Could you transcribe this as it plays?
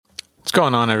What's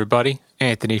going on, everybody?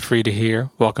 Anthony Frieda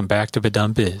here. Welcome back to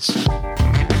Badum Biz.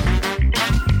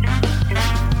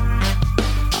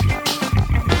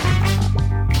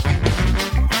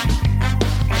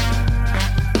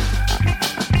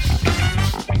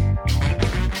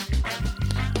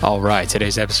 All right,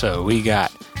 today's episode, we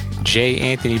got J.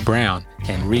 Anthony Brown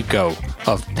and Rico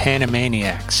of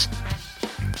Panamaniakz.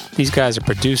 These guys are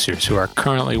producers who are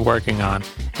currently working on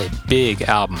a big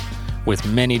album with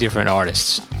many different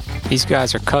artists. These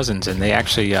guys are cousins, and they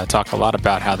actually talk a lot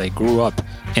about how they grew up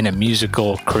in a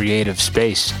musical, creative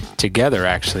space together,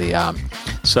 actually.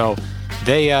 So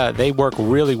they work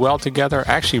really well together.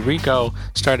 Actually, Rico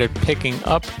started picking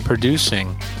up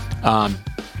producing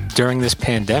during this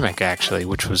pandemic, actually,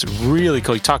 which was really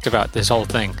cool. He talked about this whole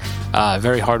thing.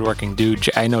 Very hardworking dude.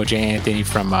 I know J. Anthony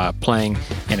from playing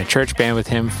in a church band with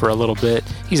him for a little bit.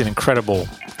 He's an incredible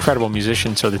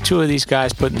musician. So the two of these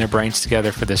guys putting their brains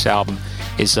together for this album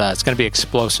is it's going to be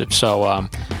explosive. So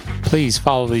please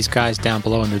follow these guys down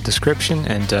below in the description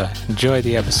and enjoy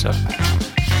the episode.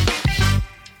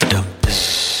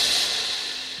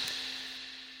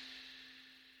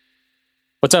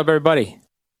 What's up, everybody?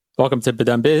 Welcome to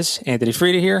Badum Biz. Anthony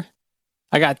Frieda here.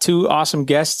 I got two awesome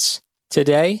guests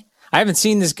today. I haven't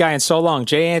seen this guy in so long.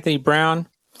 J. Anthony Brown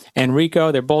and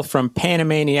Rico. They're both from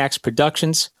Panamaniakz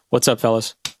Productions. What's up,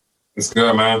 fellas? It's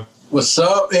good, man. What's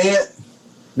up, Ed?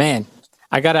 Man,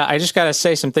 I just gotta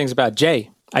say some things about Jay.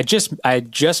 I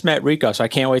just met Rico, so I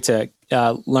can't wait to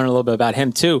learn a little bit about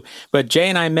him too. But Jay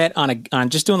and I met on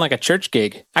just doing like a church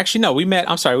gig. Actually, no, we met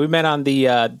on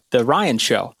the Ryan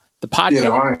show, the podcast. Yeah,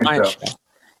 the Ryan show.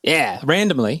 Yeah,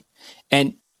 randomly.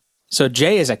 And so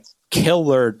Jay is a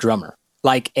killer drummer,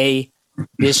 like a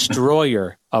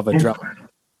destroyer of a drummer.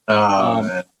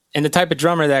 Man. And the type of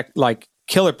drummer that like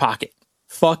killer pocket.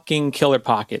 Fucking killer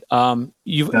pocket.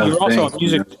 You're also a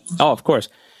music. Oh, of course.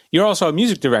 You're also a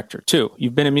music director too.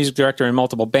 You've been a music director in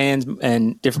multiple bands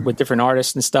and with different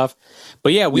artists and stuff.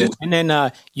 But yeah, and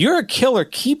then you're a killer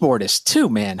keyboardist too,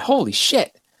 man. Holy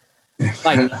shit!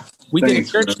 Like we did a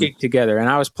church gig together, and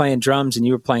I was playing drums and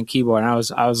you were playing keyboard, and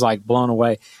I was like blown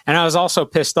away, and I was also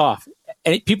pissed off.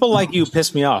 And people like you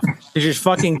piss me off because you're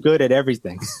fucking good at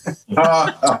everything. You're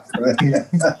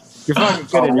fucking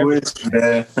good at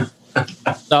everything.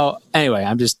 So anyway,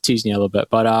 I'm just teasing you a little bit,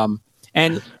 but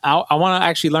and I want to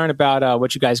actually learn about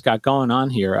what you guys got going on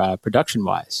here, production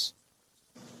wise.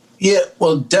 Yeah,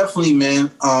 well, definitely,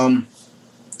 man. Kind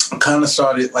of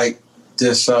started like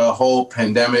this whole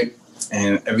pandemic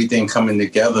and everything coming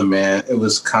together, man. It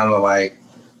was kind of like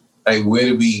where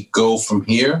do we go from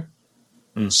here?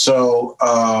 So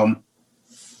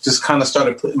just kind of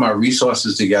started putting my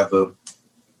resources together,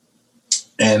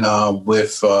 and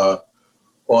with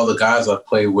all the guys I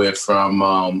play with from,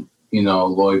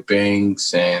 Lloyd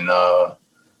Banks and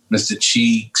Mr.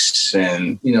 Cheeks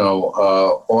and,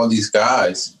 all these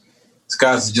guys. These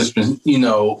guys have just been,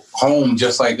 home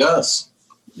just like us.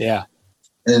 Yeah.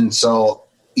 And so,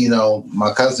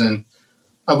 my cousin,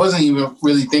 I wasn't even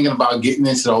really thinking about getting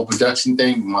into the whole production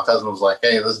thing. But my cousin was like,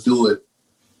 hey, let's do it.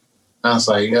 And I was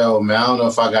like, yo, man, I don't know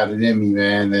if I got it in me,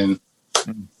 man. And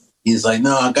he's like,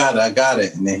 no, I got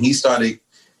it. And then he started,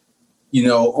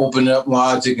 opening up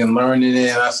Logic and learning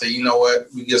it. And I said, you know what?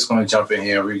 We're just going to jump in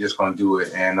here. We're just going to do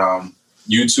it. And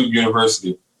YouTube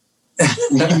University.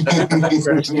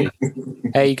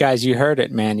 Hey, you guys, you heard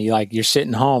it, man. You're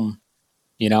sitting home,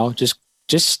 just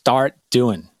start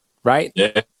doing, right?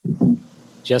 Yeah.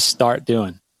 Just start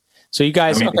doing. So you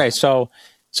guys, okay. So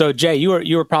Jay, you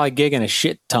were probably gigging a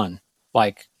shit ton,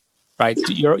 like, right?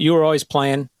 You were always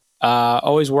playing,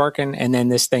 always working. And then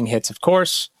this thing hits, of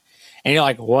course. And you're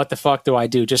like, what the fuck do I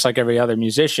do? Just like every other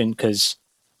musician. Cause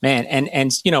man,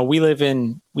 and we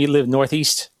live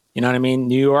Northeast, you know what I mean?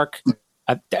 New York.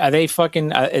 Are they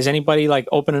fucking, is anybody like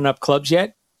opening up clubs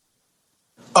yet?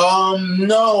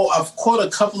 No, I've caught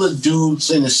a couple of dudes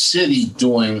in the city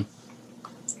doing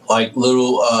like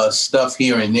little stuff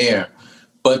here and there,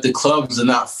 but the clubs are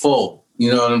not full,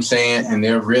 you know what I'm saying? And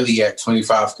they're really at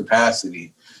 25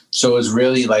 capacity. So it's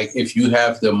really like, if you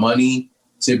have the money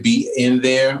to be in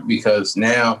there, because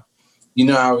now,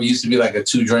 how it used to be like a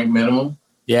 2-drink minimum.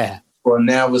 Yeah. Well,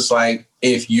 now it's like,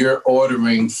 if you're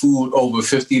ordering food over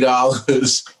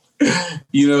 $50,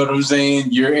 you know what I'm saying?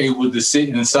 You're able to sit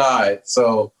inside.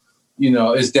 So,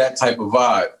 it's that type of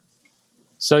vibe.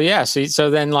 So, yeah.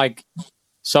 So then like,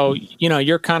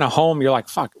 you're kind of home. You're like,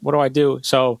 fuck, what do I do?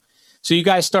 So you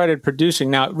guys started producing.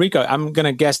 Now, Rico, I'm going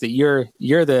to guess that you're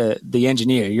the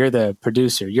engineer. You're the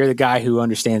producer. You're the guy who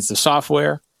understands the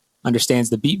software,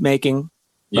 understands the beat making.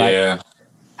 Right? Yeah.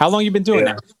 How long you been doing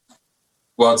that?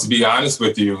 Well, to be honest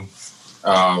with you,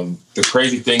 The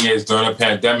crazy thing is during the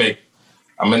pandemic,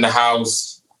 I'm in the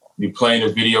house, you playing a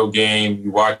video game,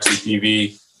 you watching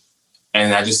TV,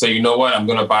 and I just say, you know what? I'm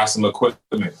going to buy some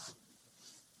equipment.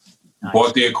 Nice.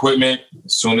 Bought the equipment.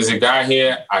 As soon as it got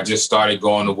here, I just started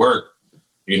going to work.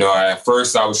 You know, at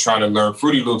first I was trying to learn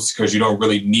Fruity Loops because you don't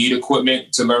really need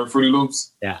equipment to learn Fruity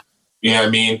Loops. Yeah. You know what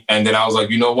I mean? And then I was like,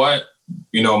 you know what?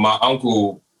 You know, my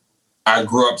uncle, I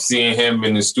grew up seeing him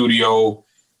in the studio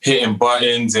hitting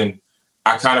buttons, and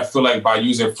I kind of feel like by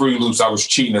using Fruity Loops, I was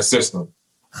cheating the system.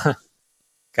 Gotcha.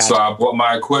 So I bought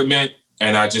my equipment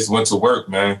and I just went to work,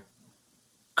 man.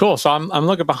 Cool. So I'm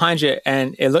looking behind you,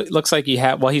 and it looks like you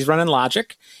have. Well, he's running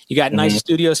Logic. You got nice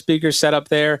studio speakers set up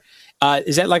there.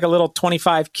 Is that like a little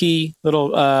 25 key little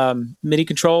MIDI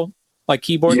control, like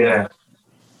keyboard? Yeah.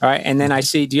 All right. And then I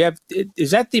see. Do you have?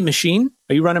 Is that the machine?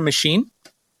 Are you running Machine?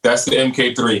 That's the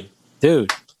MK3.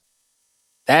 Dude,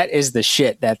 that is the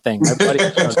shit. That thing. My buddy,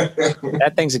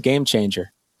 that thing's a game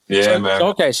changer. Yeah, man.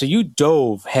 Okay, so you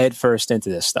dove headfirst into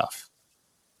this stuff.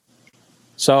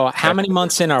 So how many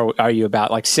months in are you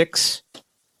about? Like 6?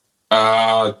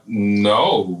 No,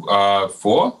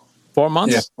 4. 4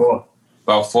 months? Yeah, 4.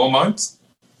 About 4 months.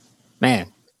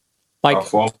 Man, like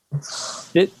about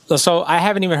 4. So I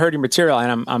haven't even heard your material,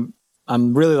 and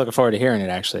I'm really looking forward to hearing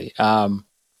it actually.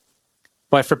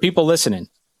 But for people listening,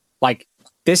 like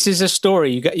this is a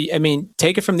story. I mean,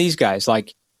 take it from these guys.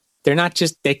 Like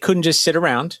they couldn't just sit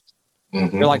around.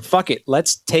 Mm-hmm. They're like, fuck it,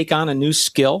 let's take on a new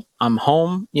skill. I'm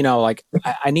home, you know, like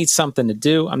I need something to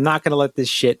do. I'm not going to let this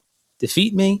shit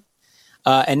defeat me.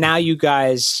 And now you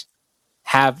guys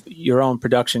have your own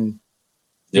production,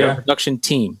 production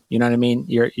team. You know what I mean?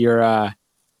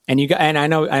 And I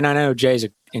know Jay's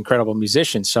an incredible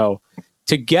musician. So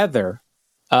together,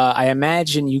 I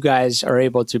imagine you guys are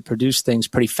able to produce things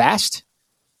pretty fast.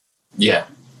 Yeah.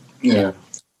 Yeah.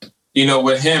 You know,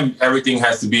 with him, everything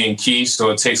has to be in key, so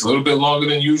it takes a little bit longer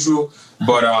than usual.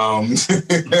 But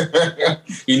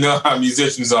you know how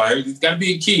musicians are; it's got to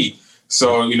be in key.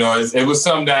 So you know, it was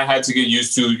something that I had to get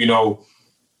used to. You know,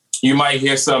 you might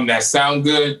hear something that sound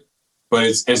good, but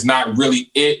it's not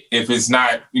really it if it's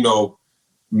not, you know,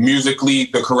 musically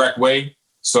the correct way.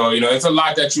 So you know, it's a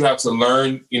lot that you have to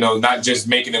learn. You know, not just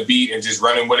making a beat and just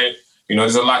running with it. You know,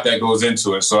 there's a lot that goes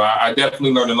into it. So I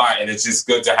definitely learned a lot, and it's just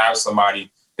good to have somebody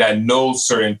that knows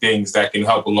certain things that can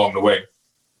help along the way.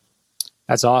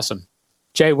 That's awesome.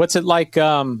 Jay, what's it like?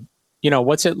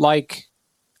 What's it like?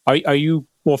 Are you,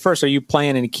 well, first, are you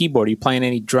playing any keyboard? Are you playing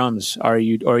any drums? Or are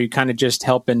you kind of just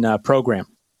helping program?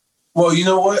 Well, you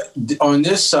know what? On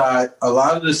this side, a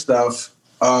lot of the stuff,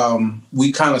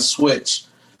 we kind of switch.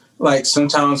 Like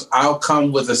sometimes I'll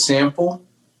come with a sample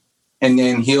and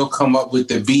then he'll come up with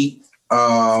the beat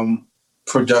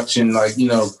production, like, you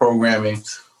know, programming.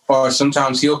 Or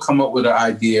sometimes he'll come up with an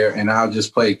idea and I'll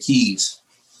just play keys.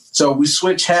 So we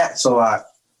switch hats a lot.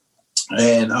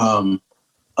 And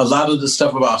a lot of the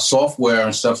stuff about software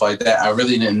and stuff like that, I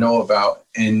really didn't know about.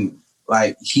 And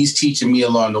like, he's teaching me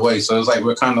along the way. So it's like,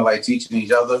 we're kind of like teaching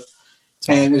each other.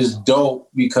 And it's dope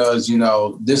because, you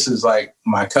know, this is like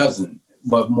my cousin,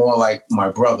 but more like my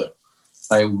brother.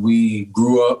 Like we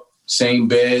grew up, same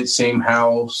bed, same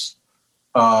house.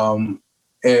 And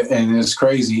it's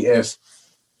crazy if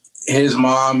his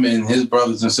mom and his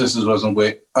brothers and sisters wasn't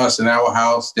with us in our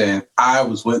house, then I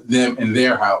was with them in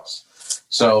their house.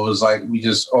 So it was like we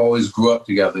just always grew up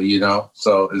together, you know?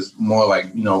 So it's more like,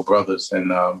 you know, brothers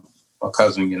and a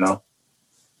cousin, you know?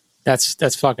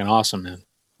 That's fucking awesome, man.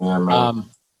 Yeah, man.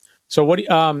 So what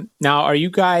now are you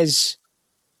guys,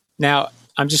 now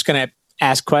I'm just going to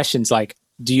ask questions like,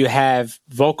 do you have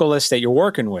vocalists that you're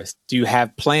working with? Do you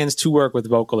have plans to work with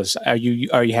vocalists? Do you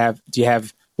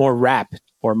have more rap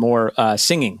or more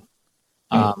singing?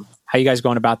 How you guys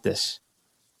going about this?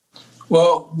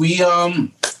 Well,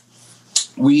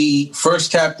 we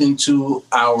first tapped into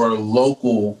our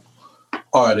local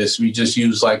artists. We just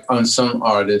used like unsung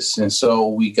artists. And so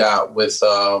we got with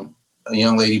a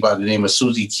young lady by the name of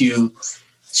Susie Q.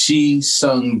 She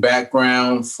sung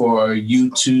background for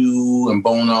U2 and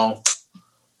Bono.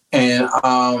 And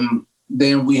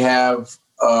then we have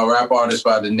a rap artist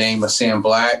by the name of Sam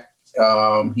Black.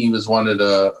 He was one of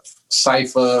the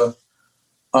Cypher.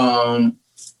 The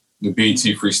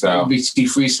BT Freestyle. BT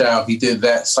Freestyle. He did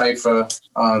that Cypher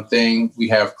thing. We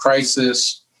have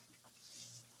Crisis.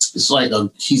 It's like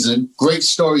he's a great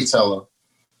storyteller.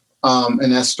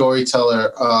 And that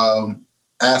storyteller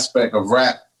aspect of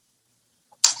rap,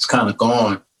 it's kind of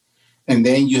gone. And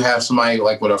then you have somebody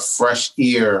like with a fresh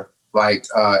ear, like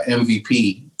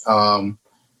MVP.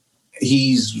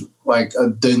 He's like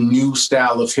the new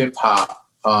style of hip hop,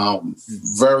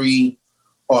 very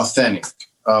authentic.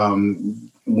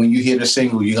 When you hear the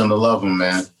single, you're gonna love them,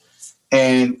 man.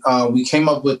 And we came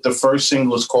up with the first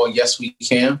single. It's called "Yes We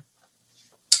Can,"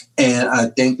 and I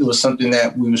think it was something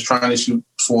that we was trying to shoot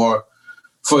for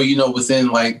within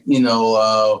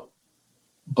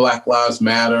Black Lives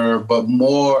Matter, but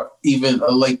more even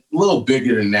like a little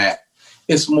bigger than that.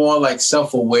 It's more like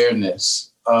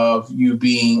self-awareness of you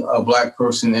being a Black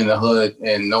person in the hood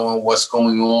and knowing what's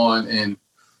going on and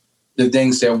the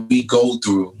things that we go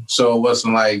through. So it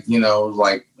wasn't like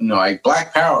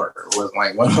Black Power. It wasn't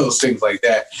like one of those things like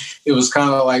that. It was kind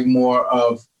of like more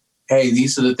of, hey,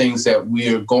 these are the things that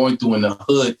we're going through in the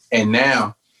hood. And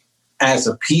now as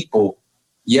a people,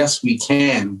 yes, we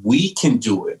can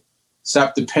do it.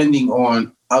 Stop depending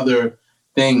on other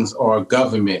things or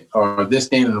government or this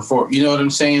thing and the fourth. You know what I'm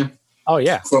saying? Oh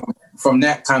yeah. From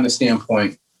that kind of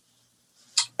standpoint.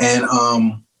 And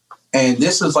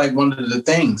this is like one of the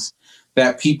things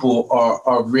that people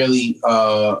are really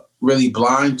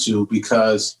blind to,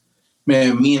 because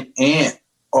man, me and Ant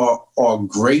are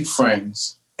great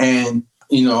friends, and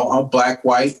are Black,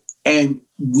 white, and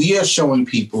we are showing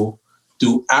people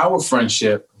through our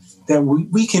friendship that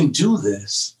we can do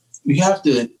this. We have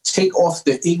to take off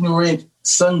the ignorant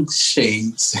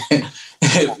sunshades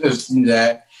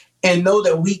that and know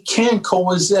that we can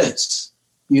coexist,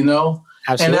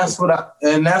 Absolutely.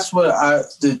 And that's what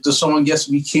the song "Yes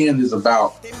We Can" is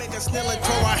about. They make us kneel and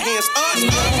throw our hands up.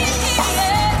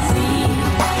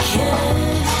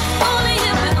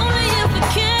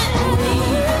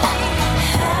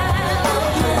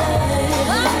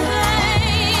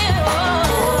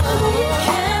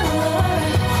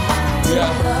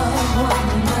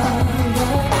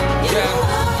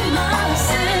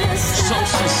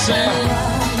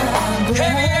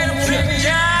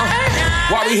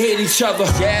 Why we hate each other?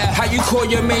 Yeah. How you call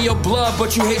your man your blood,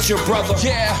 but you hate your brother?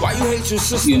 Yeah. Why you hate your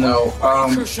sister?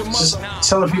 Just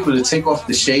telling people to take off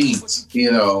the shades,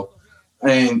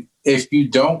 and if you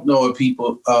don't know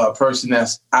a person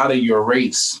that's out of your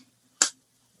race,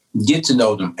 get to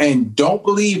know them, and don't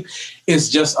believe it's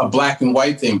just a black and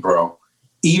white thing, bro.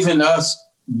 Even us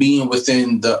being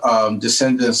within the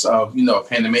descendants of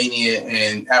Panamanian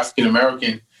and African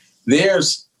American,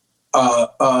 there's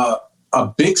a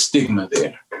big stigma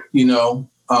there,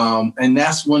 and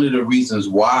that's one of the reasons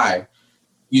why,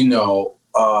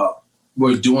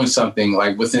 we're doing something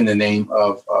like within the name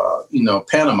of,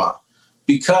 Panama,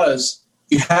 because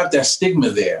you have that stigma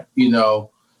there.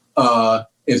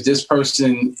 If this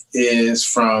person is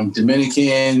from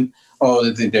Dominican,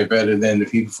 they think they're better than the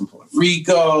people from Puerto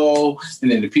Rico, and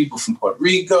then the people from Puerto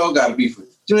Rico got to be from.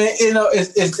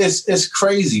 It's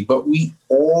crazy, but we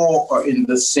all are in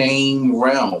the same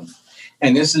realm.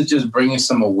 And this is just bringing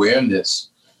some awareness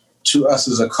to us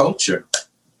as a culture,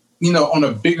 on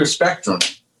a bigger spectrum,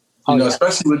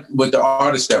 especially with the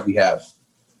artists that we have.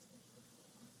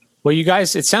 Well, you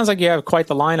guys, it sounds like you have quite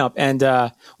the lineup. And,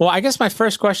 I guess my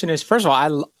first question is, first of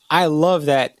all, I love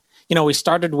that, we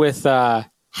started with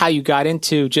how you got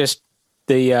into just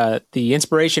the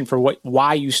inspiration for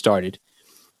why you started.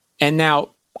 And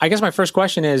now, I guess my first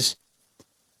question is,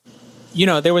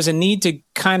 there was a need to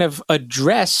kind of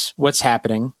address what's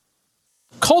happening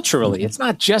culturally. Mm-hmm. It's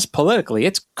not just politically;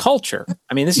 it's culture.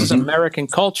 I mean, this is American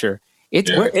culture.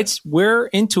 We're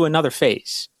into another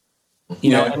phase,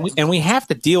 and we have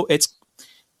to deal.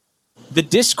 The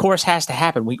discourse has to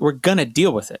happen. We're gonna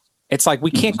deal with it. It's like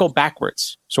we can't go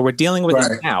backwards, so we're dealing with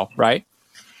it now, right?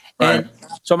 And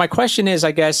so my question is,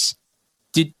 I guess,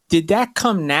 did that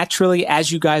come naturally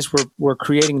as you guys were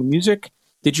creating music?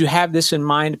 Did you have this in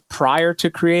mind prior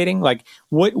to creating? Like,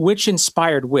 which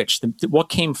inspired which? What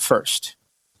came first?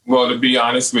 Well, to be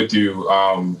honest with you,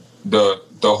 the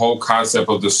whole concept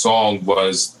of the song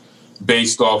was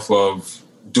based off of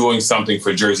doing something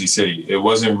for Jersey City. It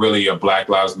wasn't really a Black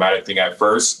Lives Matter thing at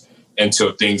first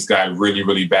until things got really,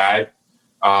 really bad.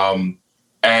 And,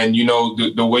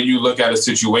 the way you look at a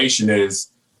situation is,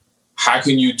 how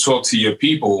can you talk to your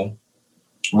people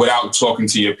without talking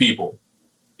to your people?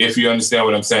 If you understand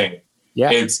what I'm saying. Yeah.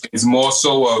 It's more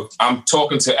so of, I'm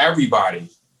talking to everybody,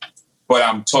 but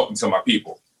I'm talking to my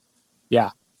people. Yeah.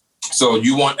 So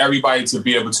you want everybody to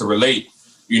be able to relate.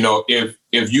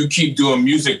 If you keep doing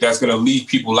music that's going to leave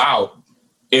people out,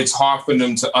 it's hard for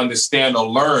them to understand or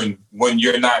learn when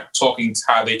you're not talking to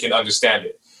how they can understand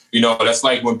it. That's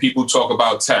like when people talk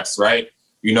about tests, right?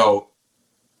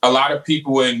 A lot of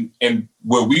people in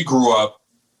where we grew up,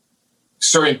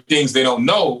 certain things they don't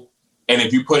know. And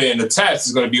if you put it in the test,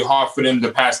 it's going to be hard for them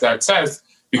to pass that test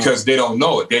because they don't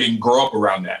know it. They didn't grow up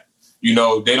around that. They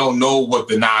don't know what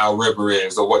the Nile River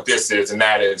is or what this is and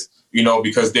that is,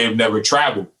 because they've never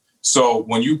traveled. So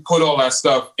when you put all that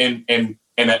stuff in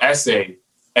in an essay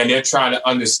and they're trying to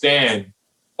understand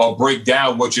or break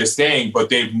down what you're saying, but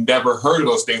they've never heard of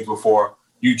those things before,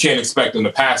 you can't expect them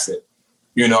to pass it.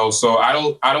 You know, so I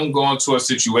don't go into a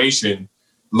situation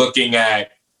looking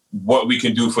at what we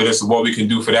can do for this or what we can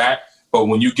do for that. But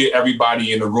when you get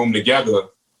everybody in the room together,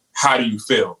 how do you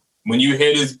feel? When you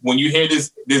hear this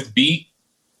beat,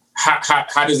 how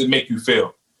does it make you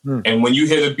feel? And when you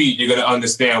hear the beat, you're going to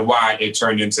understand why it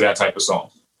turned into that type of song.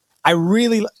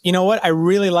 You know what? I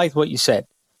really liked what you said,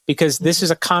 because this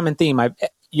is a common theme.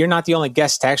 You're not the only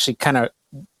guest to actually kind of,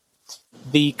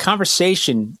 the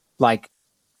conversation, like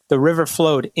the river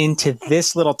flowed into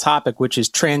this little topic, which is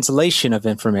translation of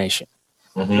information.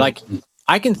 Mm-hmm. Like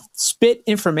I can spit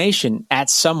information at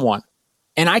someone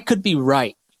and I could be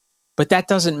right, but that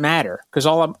doesn't matter, because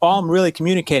all I'm really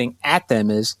communicating at them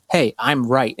is, hey, I'm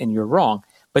right and you're wrong.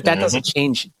 But that doesn't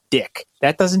change dick.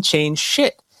 That doesn't change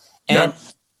shit. And,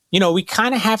 you know, we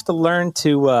kind of have to learn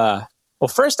to, well,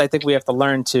 first, I think we have to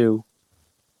learn to,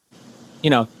 you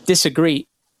know, disagree.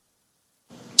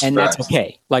 And that's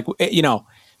okay. Like, you know,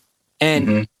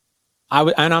 and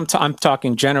I'm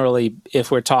talking generally if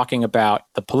we're talking about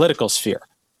the political sphere.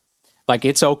 Like,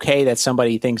 it's okay that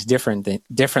somebody thinks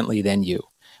differently than you.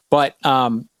 But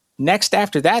next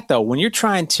after that, though, when you're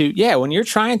trying to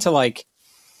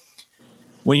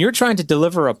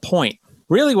deliver a point,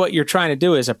 really what you're trying to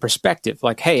do is a perspective.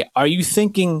 Like, hey, are you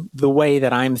thinking the way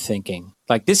that I'm thinking?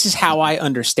 Like, this is how I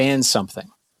understand something.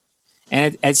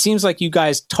 And it seems like you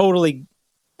guys totally,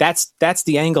 that's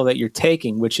the angle that you're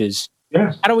taking, which is,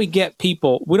 how do we get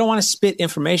people? We don't want to spit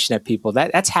information at people.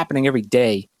 That's happening every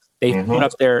day. They put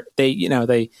up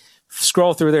they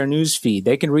scroll through their news feed.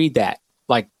 They can read that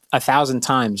like 1,000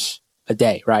 times a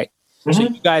day, right? So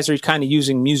you guys are kind of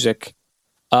using music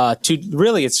to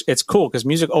really, it's cool because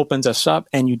music opens us up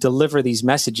and you deliver these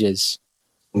messages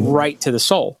right to the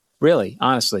soul, really,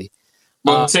 honestly.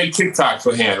 Well, take TikTok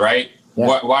for hand, right?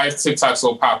 Yeah. Why is TikTok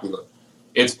so popular?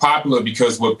 It's popular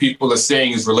because what people are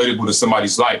saying is relatable to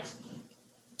somebody's life.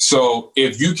 So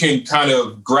if you can kind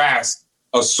of grasp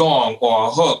a song or a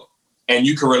hook and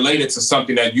you can relate it to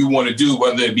something that you want to do,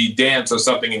 whether it be dance or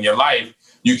something in your life,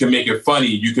 you can make it funny,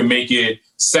 you can make it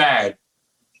sad.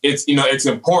 It's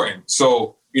important.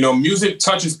 So, music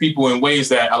touches people in ways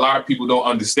that a lot of people don't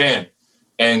understand.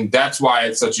 And that's why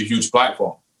it's such a huge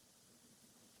platform.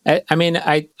 I mean,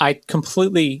 I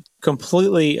completely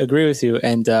agree with you.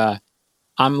 And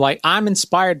I'm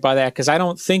inspired by that because I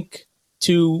don't think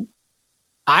to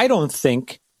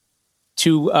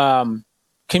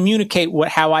communicate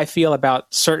how I feel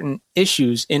about certain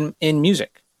issues in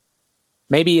music.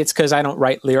 Maybe it's because I don't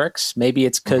write lyrics. Maybe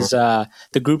it's because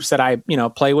the groups that I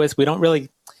play with, I don't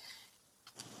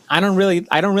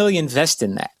really invest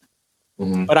in that.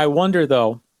 But I wonder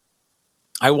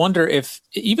if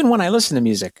even when I listen to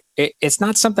music, it's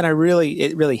not something it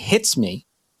really hits me.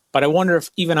 But I wonder if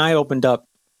even I opened up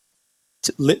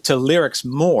to lyrics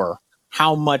more,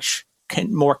 how much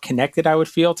more connected I would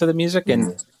feel to the music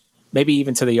and maybe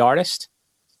even to the artist.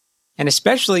 And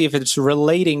especially if it's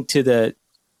relating to the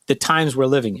times we're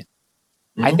living in.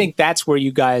 I think that's where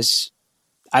you guys,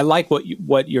 I like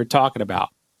what you're talking about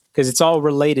because it's all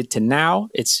related to now.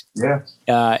 It's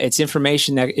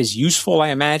information that is useful, I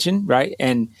imagine, right?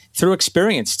 And through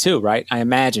experience too, right? I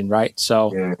imagine, right?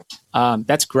 So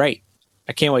that's great.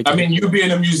 I can't wait. You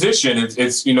being a musician,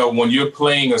 it's when you're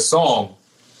playing a song,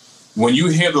 when you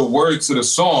hear the words to the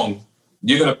song,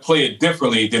 you're going to play it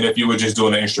differently than if you were just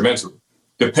doing an instrumental.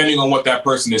 Depending on what that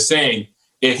person is saying,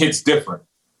 it hits different.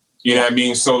 You know what I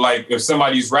mean? So like if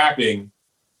somebody's rapping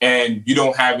and you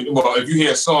don't have, if you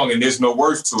hear a song and there's no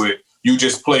words to it, you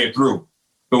just play it through.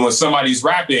 But when somebody's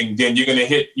rapping, then you're going to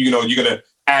hit, you're going to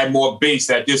add more bass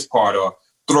at this part or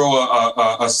throw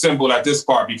a cymbal at this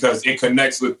part because it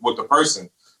connects with the person.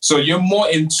 So you're more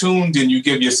in tune than you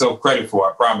give yourself credit for,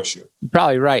 I promise you. You're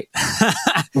probably right.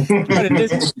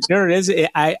 It is.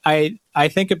 I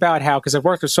think about how, because I've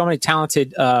worked with so many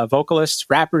talented vocalists,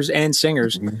 rappers, and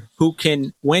singers who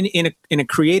can, when in a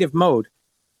creative mode,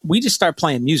 we just start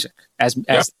playing music as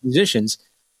musicians.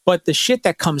 But the shit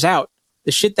that comes out,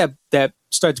 the shit that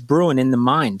starts brewing in the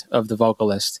mind of the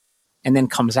vocalist and then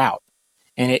comes out.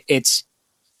 And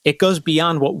it goes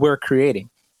beyond what we're creating.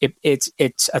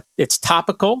 It's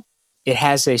topical. It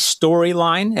has a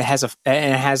storyline. It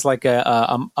has like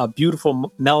a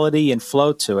beautiful melody and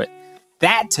flow to it.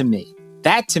 That to me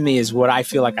is what I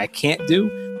feel like I can't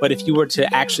do. But if you were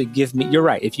to actually give me, you're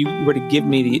right. If you were to give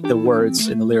me the words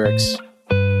and the lyrics,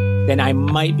 then I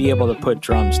might be able to put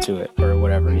drums to it or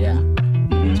whatever. Yeah.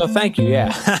 So thank you.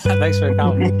 Yeah. Thanks for the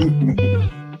compliment.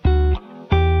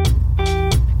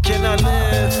 Can I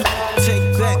live?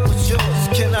 Take back what's yours.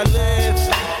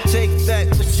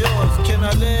 Can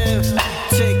I live?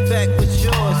 Take back what's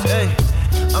yours. Hey,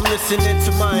 I'm listening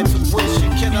to my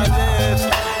intuition. Can I live?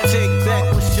 Take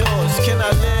back what's yours. Can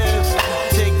I live?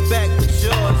 Take back what's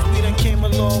yours. We done came a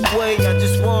long way. I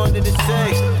just wanted to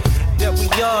say that we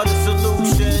are the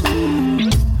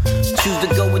solution. Choose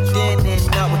to go within and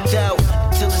not without.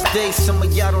 Till this day, some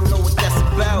of y'all don't know what that's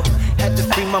about. Had to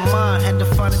free my mind, had to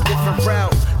find a different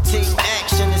route. Take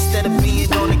action instead of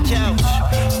being on the couch.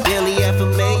 Daily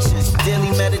affirmations,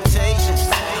 daily meditations.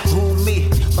 Who me?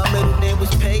 My middle name was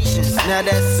Patience. Now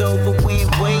that's over, we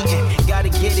ain't waiting. Gotta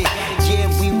get it, yeah,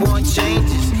 we want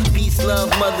changes. Peace, love,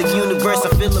 mother, universe, I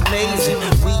feel amazing.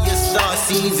 We just start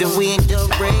seeds and we ain't done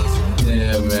raising.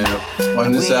 Yeah, man.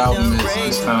 On this album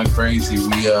is kind of crazy.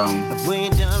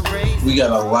 We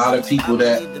got a lot of people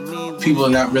that people are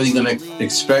not really gonna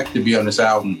expect to be on this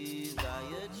album.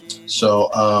 So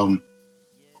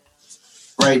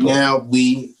right now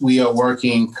we are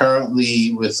working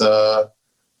currently with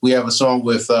we have a song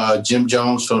with Jim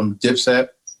Jones from Dipset.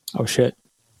 Oh shit.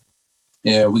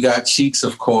 Yeah, we got Cheeks,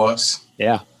 of course.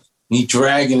 Yeah. He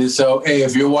dragging it. So hey,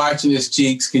 if you're watching this,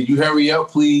 Cheeks, could you hurry up,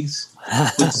 please?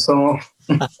 With the song.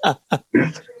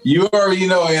 You already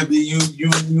know, Anthony.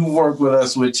 You work with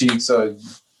us with Cheeks, so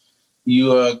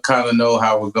you kind of know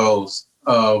how it goes.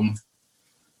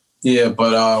 Yeah,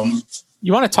 but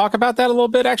you want to talk about that a little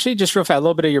bit, actually, just real fast, a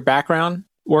little bit of your background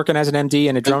working as an MD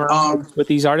and a drummer with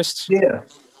these artists. Yeah.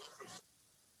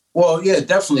 Well, yeah,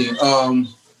 definitely.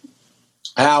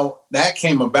 How that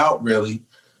came about really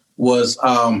was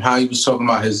how he was talking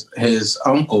about his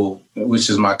uncle, which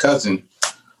is my cousin.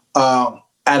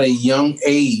 At a young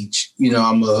age, you know,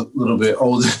 I'm a little bit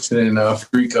older than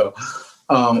Rico.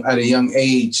 At a young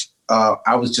age,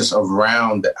 I was just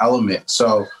around the element.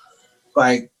 So,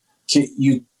 like,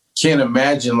 you can't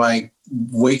imagine, like,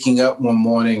 waking up one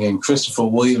morning and Christopher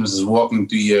Williams is walking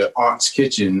through your aunt's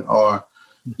kitchen, or,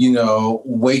 you know,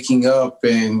 waking up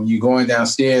and you're going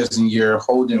downstairs and you're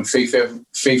holding Faith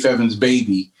Evans'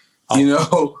 baby, you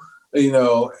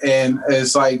know, and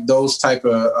it's like those type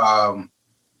of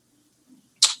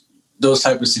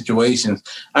situations.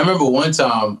 I remember one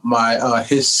time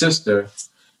his sister,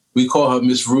 we call her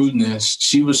Miss Rudeness.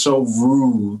 She was so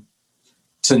rude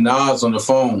to Nas on the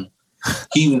phone.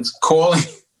 He was calling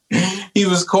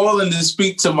to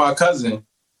speak to my cousin,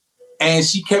 and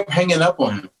she kept hanging up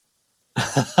on him.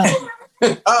 I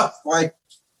was like,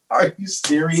 are you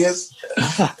serious?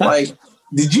 Like,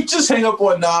 did you just hang up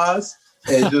on Nas?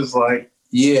 And just like,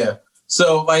 yeah.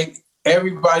 So like,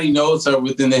 everybody knows her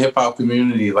within the hip hop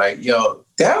community. Like, yo,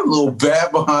 that little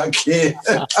bad behind kid.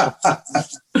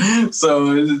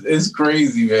 So it's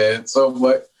crazy, man. So,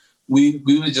 but we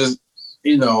were just,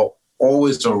 you know,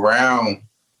 always around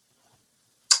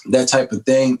that type of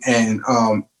thing. And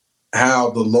how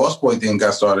the Lost Boy thing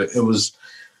got started, it was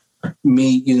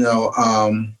me, you know,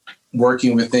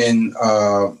 working within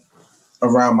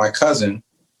around my cousin,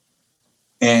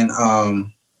 and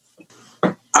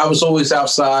I was always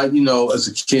outside, you know, as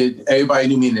a kid. Everybody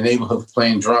knew me in the neighborhood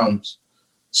playing drums.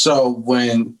 So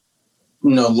when,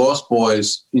 you know, Lost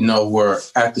Boys, you know, were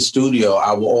at the studio,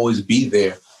 I will always be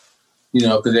there, you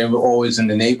know, because they were always in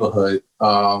the neighborhood.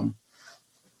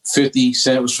 50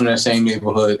 Cent was from that same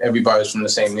neighborhood. Everybody was from the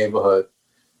same neighborhood.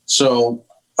 So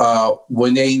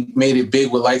when they made it big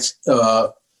with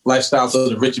Lifestyles of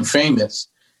the Rich and Famous,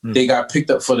 they got picked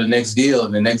up for the next deal.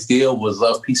 And the next deal was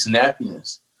Love, Peace, and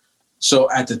Happiness. So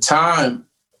at the time,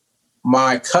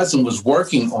 my cousin was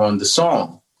working on the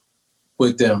song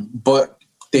with them, but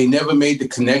they never made the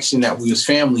connection that we was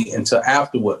family until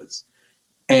afterwards.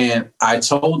 And I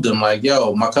told them, like,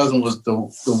 yo, my cousin was the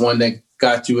one that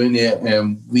got you in there,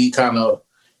 and we kind of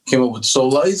came up with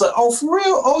solo. He's like, oh, for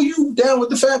real? Oh, you down with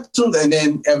the Fat Tunes? And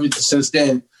then ever since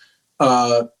then,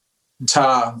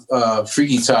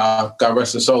 Freaky Ty, God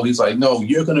rest his soul, he's like, no,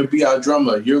 you're going to be our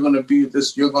drummer. You're going to be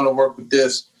this. You're going to work with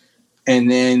this.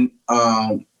 And then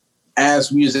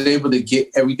as we was able to get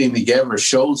everything together,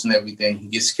 shows and everything, he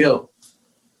gets killed.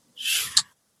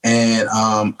 And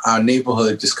our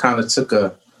neighborhood just kind of took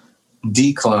a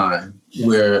decline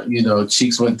where, you know,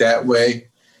 Cheeks went that way.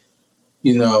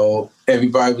 You know,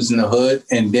 everybody was in the hood.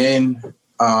 And then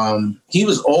he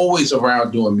was always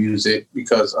around doing music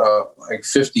because like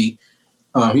 50,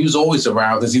 he was always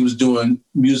around because he was doing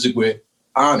music with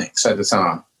Onyx at the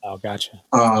time. Oh, gotcha.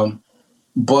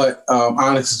 But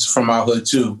Onyx is from our hood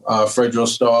too. Fredro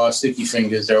Starr, Sticky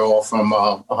Fingers, they're all from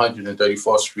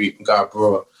 134th Street in God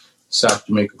Broad, South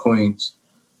Jamaica, Queens.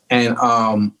 And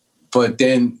but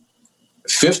then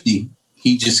 50,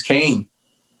 he just came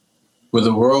with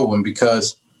a whirlwind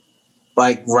because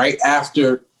like right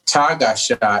after Ty got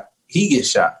shot, he gets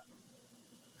shot.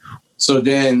 So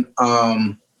then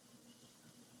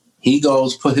he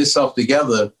goes, put himself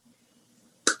together,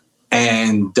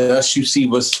 and thus you see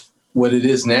what it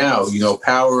is now,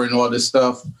 Power and all this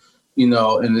stuff,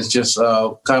 and it's just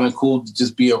kind of cool to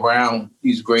just be around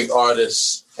these great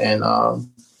artists and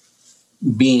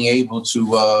being able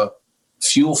to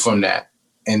fuel from that,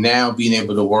 and now being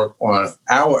able to work on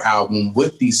our album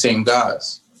with these same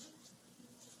guys.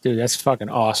 Dude, that's fucking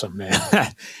awesome, man.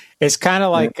 It's kind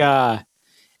of like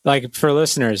for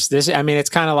listeners, it's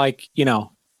kind of like,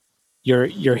 your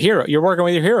hero, you're working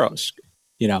with your heroes,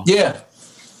 Yeah.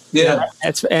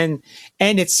 And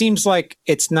it seems like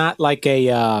it's not like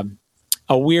a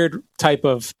weird type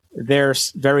of they're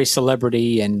very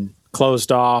celebrity and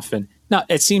closed off, and no,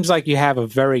 it seems like you have a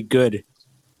very good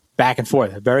back and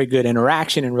forth, a very good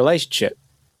interaction and relationship,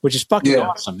 which is fucking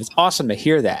awesome. It's awesome to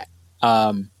hear that.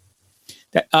 I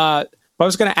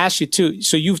was going to ask you too.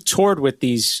 So you've toured with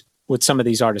some of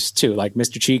these artists too, like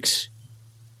Mr. Cheeks,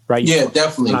 right? Yeah,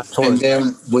 definitely. And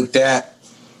then with that,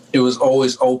 it was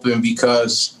always open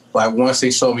because like once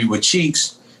they saw me with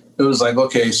Cheeks, it was like,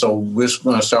 okay, so we're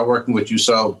going to start working with you.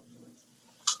 So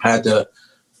I had the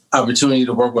opportunity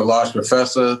to work with Large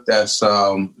Professor. That's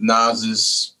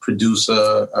Nas's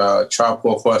producer, Tribe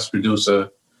Called Quest producer.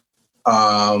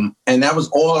 And that was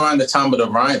all around the time of the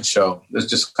Ryan show. It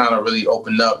just kind of really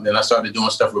opened up. And then I started doing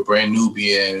stuff with Brand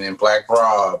Nubian and Black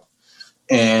Rob.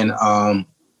 And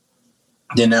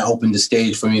then that opened the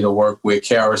stage for me to work with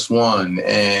Karis One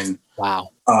and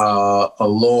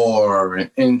Allure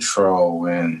and Intro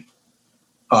and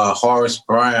Horace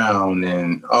Brown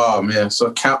and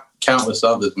so countless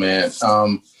others, man.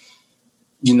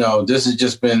 This has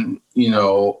just been,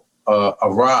 a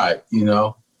ride,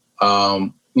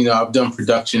 I've done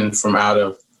production from out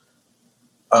of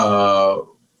other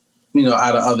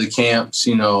camps,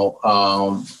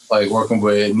 like working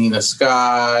with Nina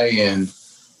Sky and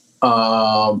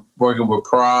working with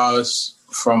Praz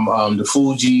from the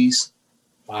Fugees.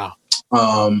 Wow.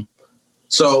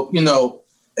 So,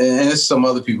 and there's some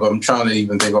other people I'm trying to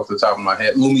even think off the top of my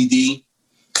head. Lumi D,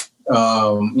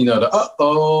 the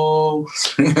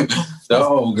the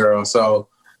old girl. So,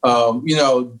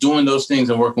 doing those things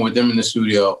and working with them in the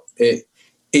studio, it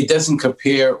doesn't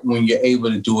compare when you're able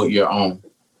to do it your own.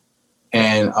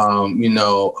 And,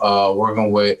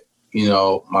 working with,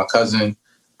 my cousin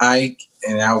Ike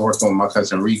and now working with my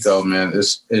cousin Rico, man,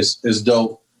 it's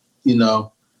dope,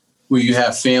 where you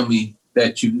have family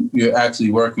that you're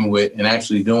actually working with and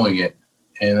actually doing it.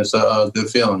 And it's a good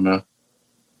feeling, man.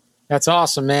 That's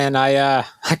awesome, man. I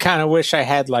kind of wish I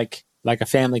had like a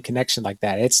family connection like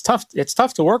that. It's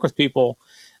tough to work with people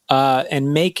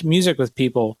and make music with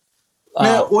people.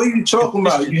 Man, what are you talking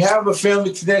about? You have a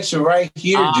family connection right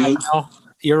here, dude.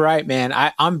 You're right, man.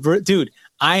 I am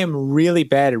really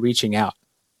bad at reaching out.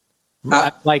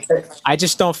 I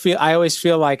just don't feel. I always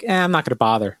feel like I'm not going to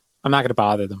bother. I'm not going to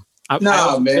bother them.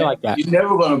 No, man, feel like that. You're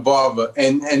never going to bother.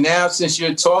 And now since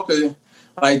you're talking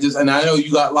like this, and I know you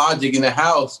got Logic in the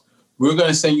house, we're going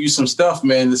to send you some stuff,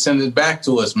 man, to send it back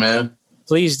to us, man.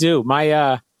 Please do.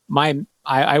 I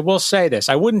will say this.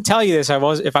 I wouldn't tell you this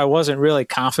if I wasn't really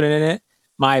confident in it.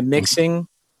 My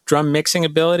drum mixing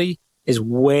ability is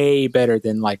way better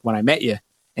than like when I met you.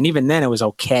 And even then it was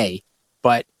okay.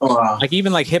 But like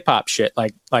even like hip hop shit,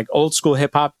 like old school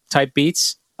hip hop type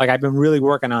beats, like I've been really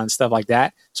working on stuff like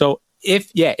that. So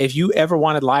if you ever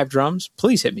wanted live drums,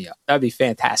 please hit me up. That'd be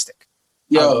fantastic.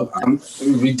 Yo,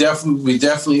 we definitely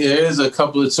there is a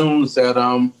couple of tunes that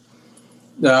I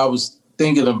was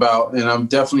thinking about, and I'm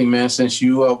definitely, man, since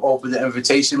you opened the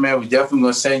invitation, man, we definitely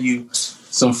gonna send you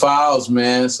some files,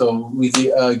 man, so we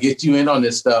can get you in on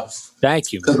this stuff.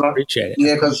 Thank you. I appreciate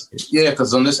it.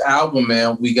 Because on this album,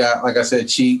 man, we got, like I said,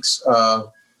 Cheeks,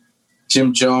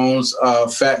 Jim Jones,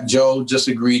 Fat Joe just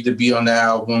agreed to be on the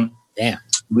album. Damn.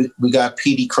 We got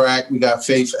Petey Crack, we got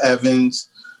Faith Evans.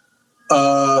 We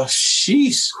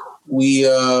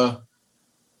got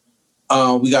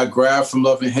Grab from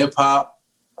Love and Hip Hop.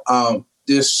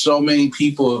 There's so many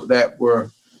people that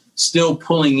were still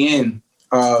pulling in.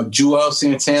 Joel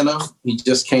Santana, he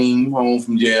just came home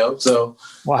from jail. So,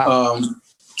 wow.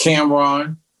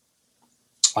 Cameron.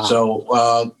 Wow.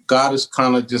 So, God has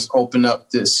kind of just opened up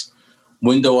this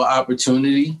window of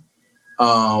opportunity,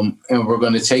 and we're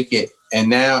going to take it. And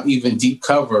now even Deep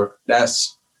Cover,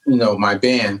 that's, my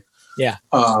band. Yeah.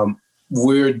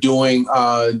 We're doing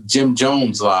Jim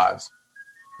Jones live.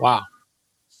 Wow.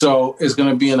 So it's going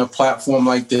to be in a platform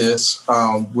like this.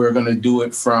 We're going to do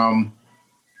it from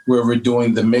where we're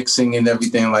doing the mixing and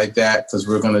everything like that, because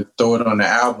we're going to throw it on the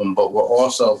album, but we're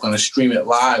also going to stream it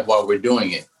live while we're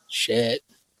doing it. Shit.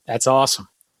 That's awesome.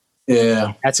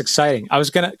 Yeah. That's exciting.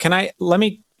 Let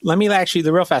me actually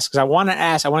real fast, because I want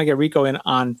to get Rico in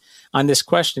on this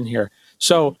question here.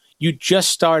 So you just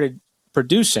started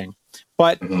producing,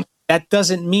 but that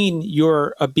doesn't mean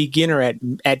you're a beginner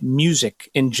at music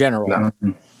in general.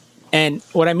 No. And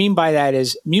what I mean by that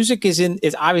is music is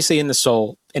obviously in the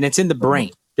soul, and it's in the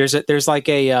brain. There's like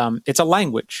it's a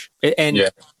language,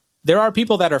 and there are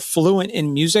people that are fluent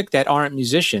in music that aren't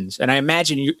musicians. And I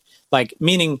imagine you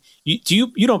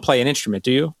don't play an instrument,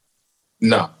 do you?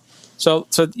 No. So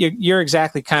you're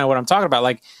exactly kind of what I'm talking about.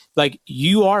 Like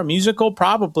you are musical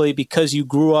probably because you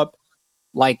grew up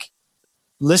like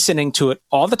listening to it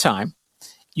all the time.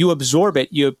 You absorb it.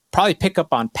 You probably pick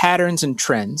up on patterns and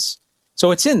trends.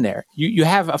 So it's in there. You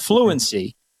have a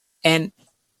fluency. And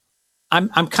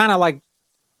I'm kind of like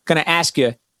going to ask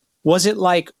you, was it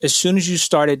like as soon as you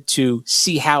started to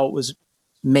see how it was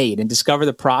made and discover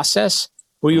the process,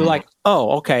 were you like,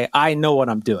 oh, okay, I know what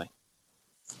I'm doing?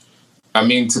 I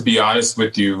mean, to be honest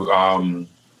with you,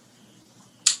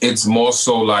 it's more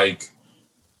so like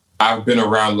I've been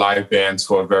around live bands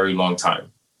for a very long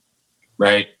time,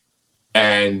 right?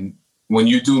 And when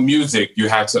you do music, you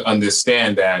have to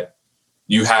understand that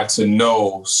you have to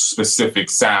know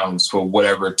specific sounds for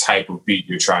whatever type of beat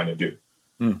you're trying to do.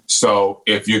 So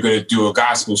if you're going to do a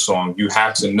gospel song, you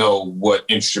have to know what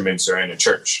instruments are in a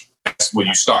church. That's where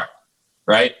you start,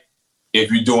 right?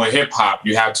 If you're doing hip hop,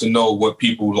 you have to know what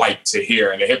people like to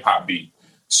hear in a hip hop beat.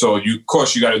 So of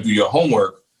course, you got to do your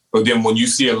homework. But then when you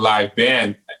see a live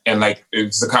band, and like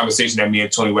it's a conversation that me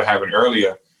and Tony were having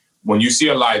earlier, when you see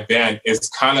a live band, it's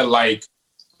kind of like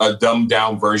a dumbed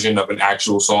down version of an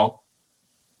actual song.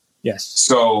 Yes.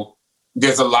 So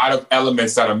there's a lot of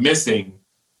elements that are missing,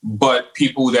 but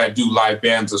people that do live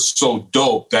bands are so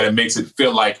dope that it makes it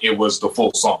feel like it was the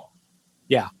full song.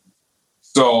 Yeah.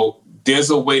 So there's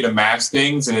a way to mash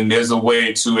things, and then there's a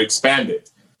way to expand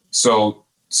it. So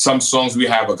some songs we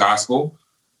have a gospel,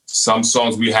 some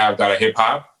songs we have that are hip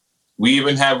hop. We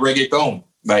even have reggaeton.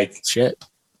 Like shit.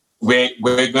 We're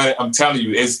gonna. I'm telling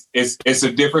you, it's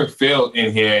a different feel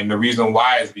in here, and the reason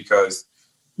why is because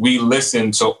we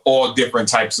listen to all different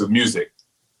types of music.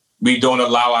 We don't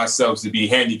allow ourselves to be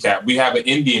handicapped. We have an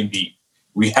Indian beat.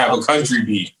 We have a country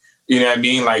beat. You know what I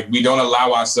mean? Like we don't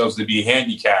allow ourselves to be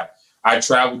handicapped. I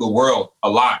travel the world a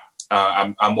lot.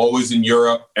 I'm always in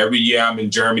Europe. Every year I'm in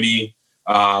Germany.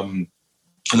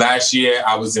 Last year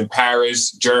I was in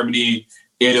Paris, Germany,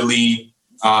 Italy,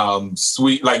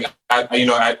 Sweden.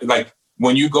 Like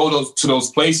when you go to those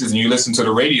places and you listen to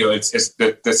the radio, it's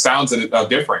the sounds are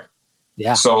different.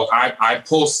 Yeah. So I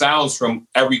pull sounds from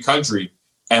every country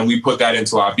and we put that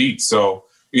into our beats. So,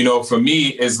 for me,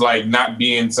 it's like not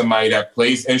being somebody that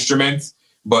plays instruments,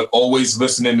 but always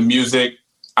listening to music.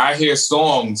 I hear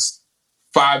songs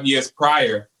 5 years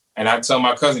prior and I tell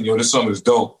my cousin, this song is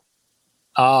dope.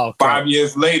 Oh, okay. 5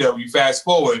 years later, we fast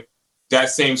forward, that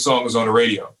same song is on the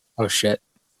radio. Oh shit.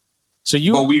 So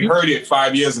we heard it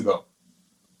 5 years ago.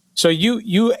 So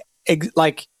you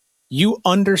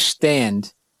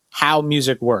understand how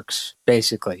music works,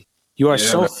 basically. You are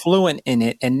so fluent in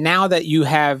it. And now that you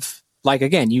have,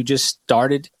 you just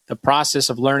started the process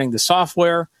of learning the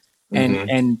software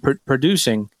and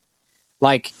producing,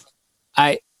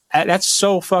 that's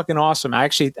so fucking awesome. I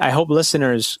hope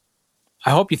listeners,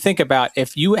 I hope you think about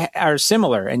if you are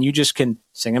similar and you just can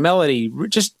sing a melody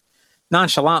just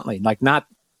nonchalantly, not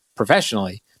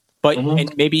professionally, but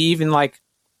and maybe even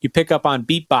you pick up on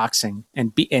beatboxing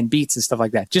and beats and stuff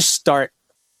like that. Just start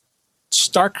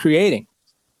creating.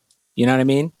 You know what I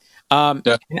mean? And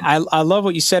I love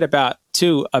what you said about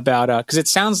because it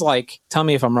sounds like, tell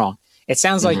me if I'm wrong, it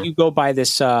sounds like you go by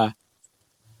this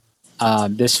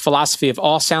this philosophy of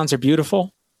all sounds are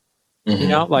beautiful.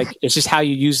 It's just how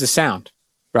you use the sound,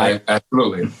 right?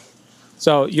 Absolutely.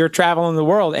 So you're traveling the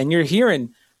world and you're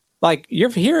hearing,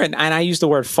 and I use the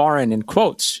word foreign in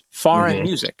quotes, foreign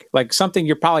music, like something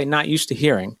you're probably not used to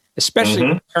hearing, especially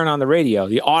when you turn on the radio,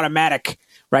 the automatic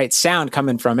sound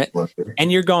coming from it. And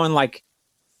you're going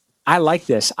I like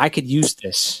this. I could use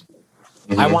this.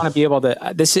 I want to be able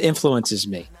to, this influences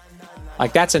me.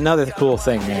 That's another cool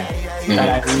thing, man,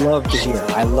 that I love to hear.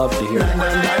 I love to hear it.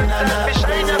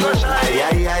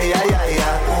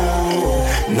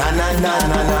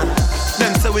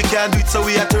 Them say we can't do it, so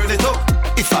we are turn it up.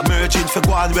 If I'm merging for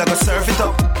go on, we are gonna serve it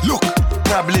up. Look,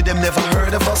 probably them never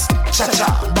heard of us.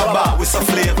 Cha-cha, baba, with some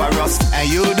flavorous. And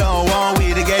you don't want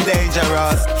we to get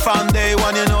dangerous. From day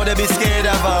one, they be scared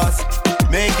of us.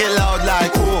 Make it loud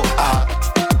like,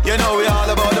 we all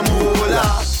about the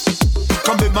moolah.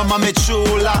 Come be my mommy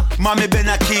chula, mommy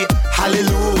Benaki,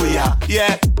 hallelujah.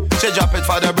 Yeah, she drop it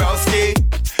for the browski.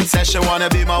 Say and she wanna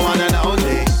be my one and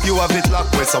only. You have it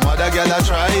locked with some other girl I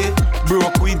try.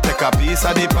 Broke queen, take a piece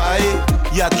of the pie.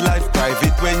 Yacht life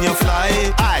private when you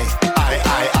fly. I.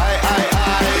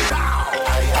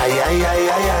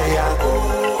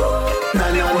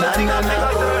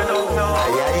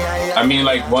 I mean,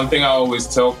 like, one thing I always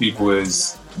tell people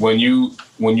is when you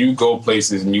go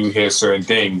places and you hear certain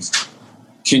things,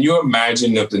 can you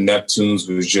imagine if the Neptunes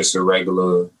was just a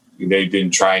regular, they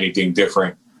didn't try anything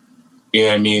different? You know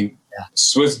what I mean? Yeah.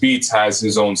 Swiss Beats has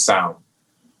his own sound.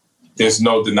 There's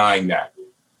no denying that.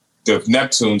 The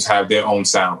Neptunes have their own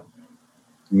sound.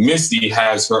 Misty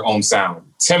has her own sound.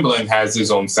 Timbaland has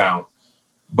his own sound.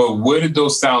 But where did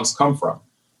those sounds come from?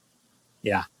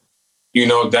 Yeah. You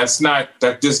know, there's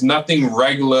nothing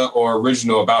regular or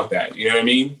original about that. You know what I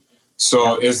mean?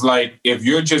 So it's like, if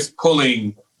you're just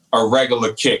pulling a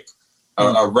regular kick,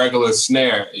 a regular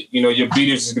snare, you know, your beat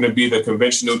is just going to be the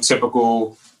conventional,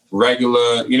 typical,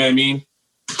 regular, you know what I mean?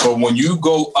 But when you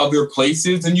go other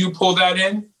places and you pull that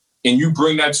in and you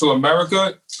bring that to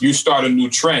America, you start a new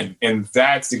trend. And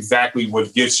that's exactly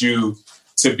what gets you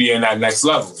to be in that next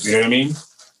level. You know what I mean?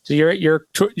 So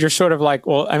you're sort of like,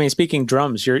 well, I mean, speaking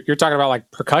drums, you're talking about like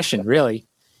percussion, really.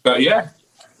 Yeah.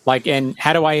 Like, and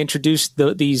how do I introduce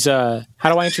these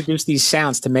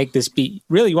sounds to make this beat?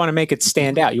 Really, you want to make it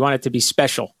stand out. You want it to be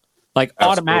special, like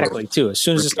automatically too. As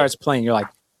soon as it starts playing, you're like,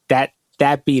 that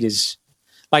beat is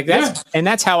like that. Yeah. And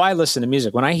that's how I listen to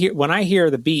music. When I hear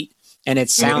the beat and it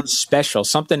sounds special,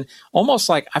 something almost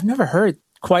like I've never heard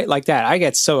quite like that, I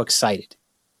get so excited,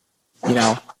 you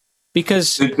know,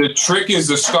 because the trick is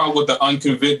to start with the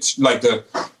unconvinced, like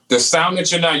the sound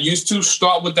that you're not used to.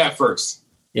 Start with that first.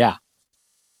 Yeah.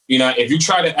 You know, if you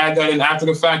try to add that in after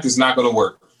the fact, it's not going to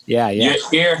work. Yeah. Your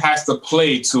ear has to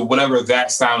play to whatever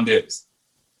that sound is.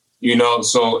 You know,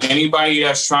 so anybody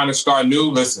that's trying to start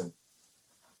new, listen,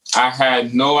 I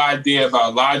had no idea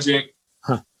about Logic.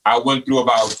 I went through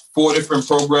about 4 different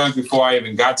programs before I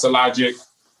even got to Logic.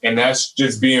 And that's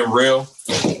just being real.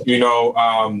 You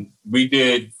know, we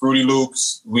did Fruity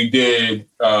Loops. We did,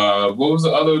 what was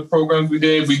the other programs we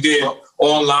did? We did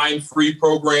online free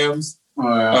programs.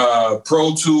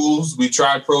 Pro Tools. We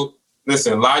tried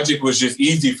Listen, Logic was just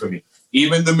easy for me.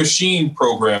 Even the Machine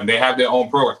program, they have their own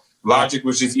program. Logic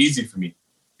was just easy for me.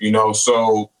 You know,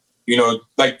 so, you know,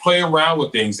 like, play around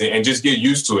with things and just get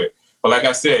used to it. But like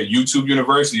I said, YouTube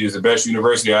University is the best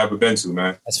university I've ever been to,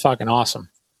 man. That's fucking awesome.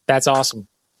 That's awesome.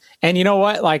 And you know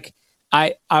what? Like,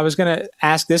 I was going to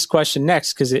ask this question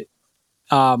next, because it,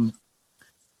 do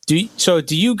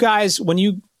you guys,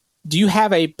 do you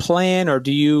have a plan, or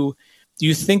do you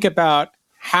think about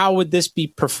how would this be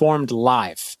performed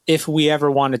live if we ever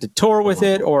wanted to tour with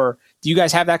it? Or do you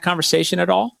guys have that conversation at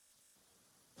all?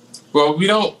 Well, we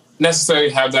don't necessarily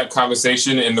have that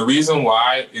conversation. And the reason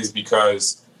why is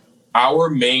because our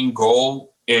main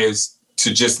goal is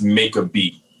to just make a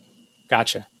beat.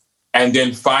 Gotcha. And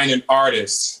then find an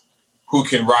artist who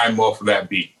can rhyme off of that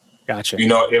beat. Gotcha. You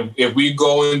know, if we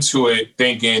go into it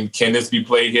thinking, can this be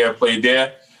played here, played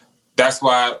there? That's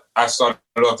why I started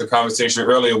off the conversation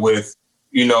earlier with,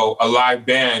 you know, a live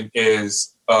band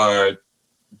is a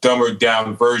dumbed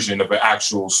down version of an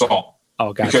actual song.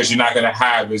 Oh, gotcha. Because you're not going to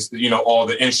have, you know, all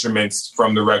the instruments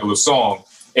from the regular song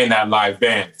in that live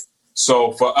band.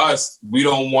 So for us, we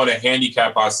don't want to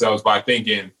handicap ourselves by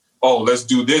thinking, oh, let's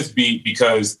do this beat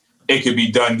because it could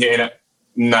be done here.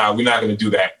 Nah, we're not going to do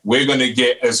that. We're going to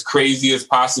get as crazy as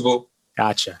possible.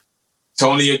 Gotcha.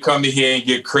 Tony will come in here and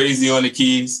get crazy on the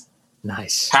keys.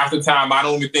 Nice. Half the time, I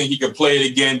don't even think he could play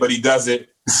it again, but he does it.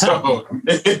 So,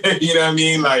 you know what I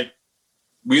mean? Like,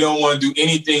 we don't want to do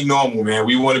anything normal, man.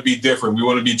 We want to be different. We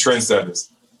want to be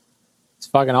trendsetters. It's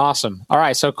fucking awesome. All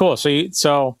right, so cool.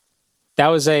 So that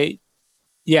was that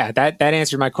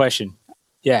answered my question.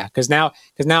 Yeah, because now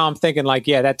I'm thinking like,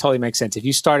 yeah, that totally makes sense. If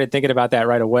you started thinking about that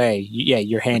right away,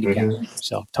 you're handicapped. Mm-hmm.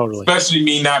 So totally. Especially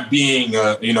me not being,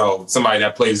 somebody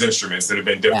that plays instruments that have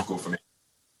been difficult for me.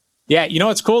 Yeah, you know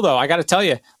what's cool though? I got to tell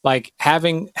you, like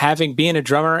having being a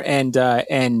drummer and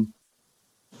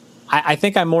I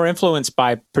think I'm more influenced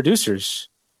by producers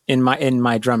in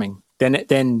my drumming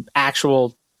than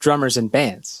actual drummers in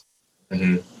bands.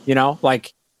 Mm-hmm. You know,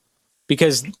 like,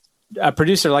 because a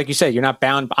producer, like you said, you're not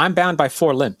bound. I'm bound by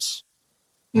 4 limbs.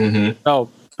 Mm-hmm.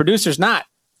 So producer's not,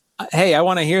 hey, I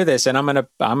want to hear this and I'm gonna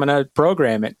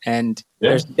program it. And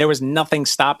there was nothing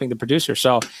stopping the producer.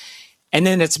 So, and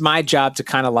then it's my job to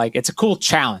kind of like, it's a cool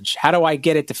challenge. How do I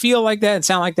get it to feel like that and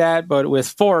sound like that, but with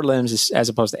 4 limbs as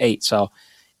opposed to 8? So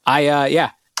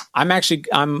I'm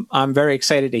very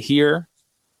excited to hear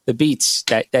the beats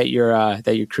that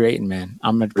you're creating, man.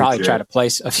 I'm gonna probably try to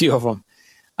place a few of them.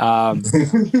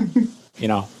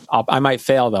 I might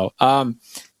fail though.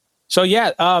 So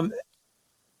yeah,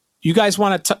 you guys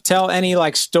want to tell any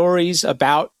like stories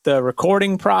about the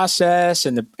recording process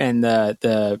and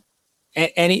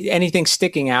anything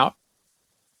sticking out?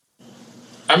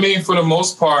 I mean, for the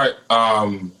most part,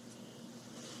 I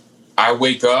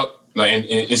wake up and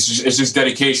it's just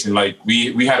dedication. Like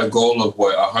we had a goal of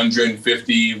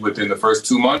 150 within the first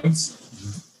 2 months,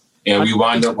 and we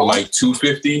wound up with like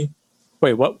 250.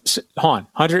 Wait, what? Hold on,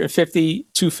 150,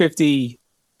 250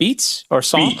 beats or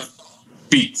songs?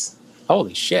 Beats.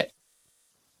 Holy shit!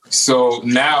 So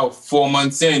now 4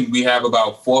 months in, we have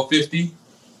about 450.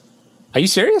 Are you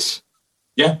serious?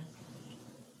 Yeah.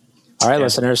 All right,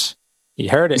 listeners. You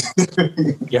heard it.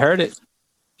 You heard it.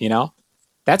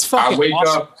 That's fucking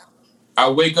awesome. I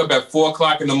wake up at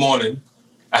 4:00 in the morning.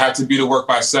 I have to be to work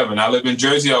by 7. I live in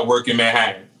Jersey. I work in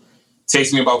Manhattan. It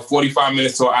takes me about 45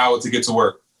 minutes to an hour to get to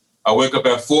work. I wake up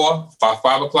at 4. By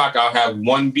 5 o'clock, I'll have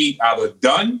one beat either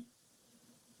done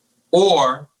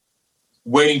or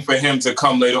waiting for him to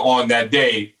come later on that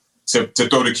day to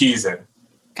throw the keys in.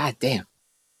 God damn.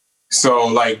 So,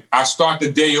 like, I start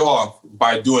the day off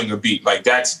by doing a beat. Like,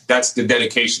 that's the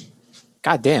dedication.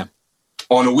 God damn.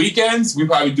 On the weekends, we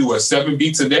probably do 7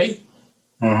 beats a day.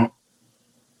 Mm-hmm.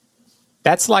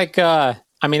 That's like,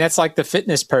 that's like the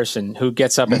fitness person who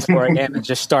gets up at 4 a.m. and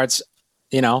just starts,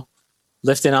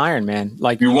 lifting iron, man.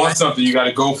 Like, you want something, you got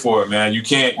to go for it, man. You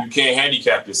can't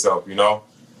handicap yourself,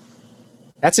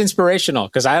 That's inspirational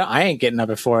because I ain't getting up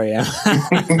at 4 a.m.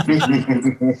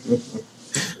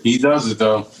 He does it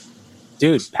though.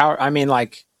 Dude, power. I mean,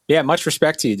 like, yeah, much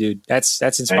respect to you, dude. That's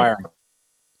inspiring.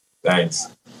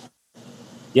 Thanks.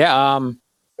 Yeah.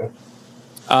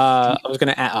 I was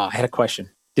going to add, I had a question.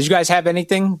 Did you guys have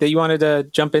anything that you wanted to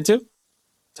jump into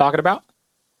talking about?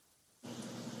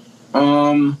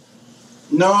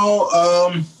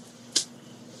 No.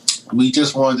 We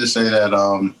just wanted to say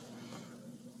that,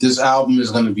 this album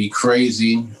is going to be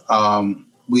crazy.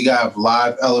 We got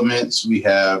live elements. We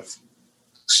have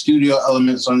studio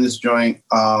elements on this joint.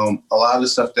 A lot of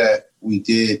stuff that we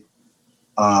did.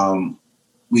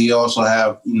 We also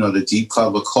have, the Deep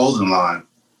Cover clothing line.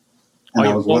 And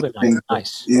your clothing line.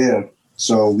 Nice. Yeah.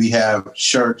 So we have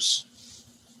shirts,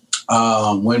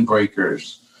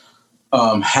 windbreakers,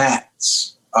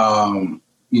 hats,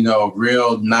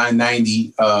 real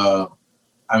 990,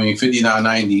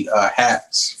 $59.90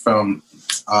 hats from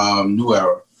New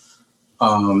Era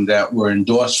that were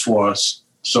endorsed for us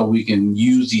so we can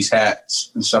use these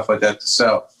hats and stuff like that to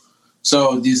sell.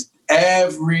 So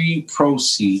every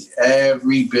proceed,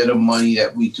 every bit of money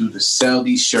that we do to sell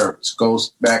these shirts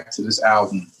goes back to this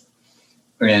album.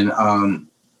 And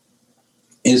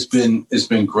it's been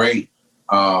great.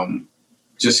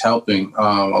 Just helping. A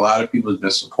lot of people have been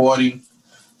supporting.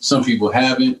 Some people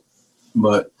haven't.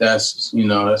 But that's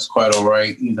quite all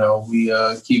right. We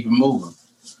keep it moving.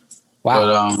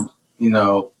 Wow.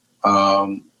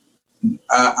 But,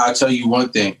 I tell you one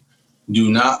thing.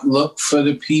 Do not look for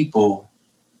the people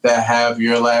that have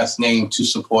your last name to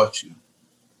support you.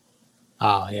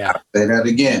 Oh, yeah. I'll say that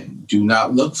again. Do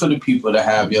not look for the people that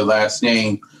have your last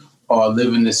name or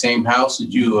live in the same house as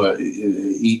you or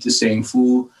eat the same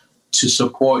food to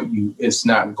support you. It's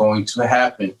not going to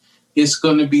happen. It's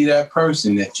going to be that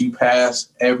person that you pass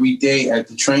every day at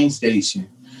the train station.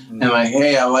 Mm-hmm. And like,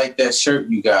 hey, I like that shirt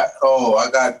you got. Oh,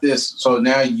 I got this. So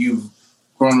now you've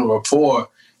grown a rapport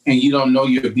and you don't know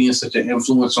you're being such an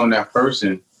influence on that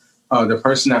person. The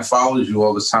person that follows you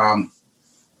all the time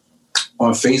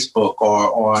on Facebook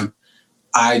or on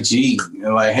IG.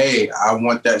 And like, hey, I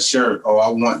want that shirt or I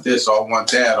want this or I want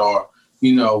that or,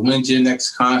 when's your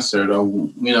next concert or,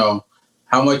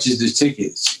 how much is the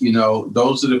tickets?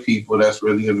 Those are the people that's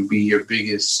really going to be your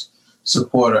biggest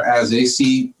supporter. As they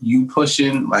see you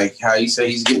pushing, like how you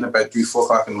say he's getting up at 3, 4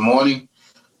 o'clock in the morning,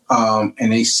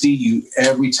 and they see you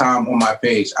every time on my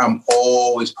page. I'm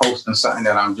always posting something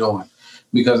that I'm doing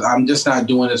because I'm just not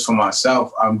doing this for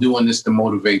myself. I'm doing this to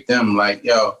motivate them. Like,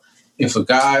 yo, if a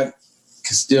guy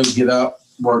can still get up,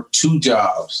 work 2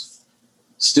 jobs,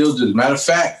 still do. Matter of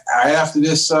fact, right after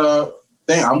this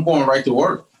thing, I'm going right to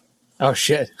work. Oh,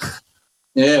 shit.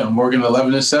 Yeah, I'm working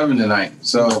 11 to 7 tonight.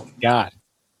 So, God.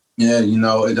 Yeah,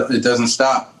 it doesn't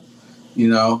stop,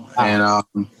 and, I'm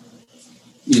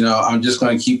just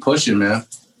going to keep pushing, man.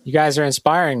 You guys are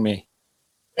inspiring me.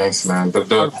 Thanks, man.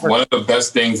 One of the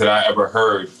best things that I ever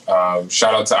heard,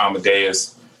 shout out to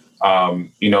Amadeus,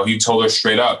 he told us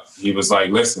straight up, he was like,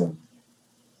 listen,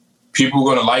 people are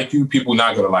going to like you, people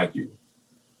not going to like you.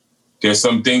 There's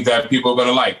some things that people are going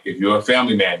to like. If you're a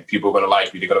family man, people are going to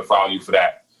like you. They're going to follow you for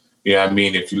that. You know what I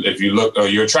mean? If you look or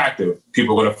you're attractive,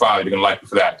 people are going to follow you. They're going to like you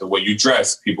for that. The way you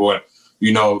dress, people are.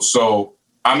 You know, so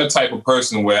I'm the type of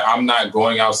person where I'm not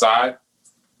going outside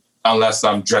unless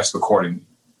I'm dressed accordingly.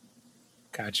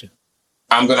 Gotcha.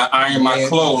 I'm going to iron my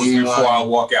clothes before I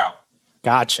walk out.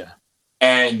 Gotcha.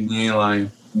 And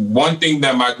one thing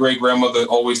that my great-grandmother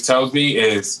always tells me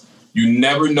is you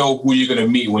never know who you're going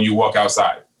to meet when you walk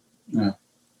outside. Yeah.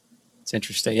 It's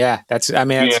interesting. Yeah, that's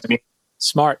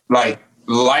smart. Like,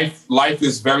 life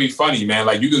is very funny, man.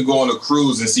 Like, you can go on a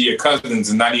cruise and see your cousins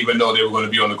and not even know they were going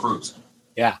to be on the cruise.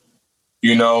 Yeah.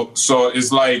 You know, so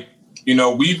it's like, you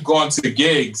know, we've gone to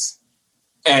gigs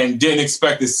and didn't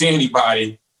expect to see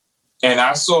anybody. And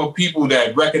I saw people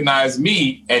that recognized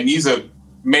me, and these are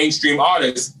mainstream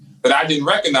artists that I didn't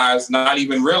recognize, not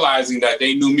even realizing that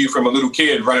they knew me from a little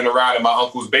kid running around in my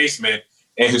uncle's basement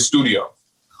in his studio.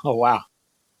 Oh, wow.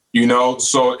 You know,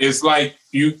 so it's like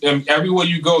everywhere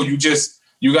you go, you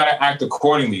got to act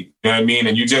accordingly. You know what I mean?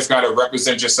 And you just got to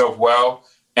represent yourself well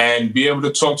and be able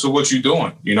to talk to what you're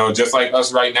doing. You know, just like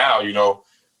us right now, you know,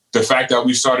 the fact that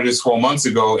we started this 4 months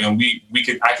ago and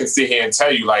I can sit here and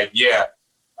tell you like,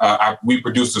 we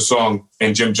produced a song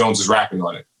and Jim Jones is rapping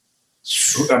on it.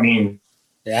 I mean,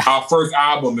 Our first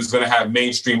album is going to have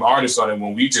mainstream artists on it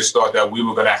when we just thought that we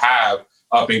were going to have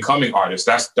up and coming artists.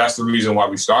 That's the reason why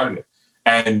we started it.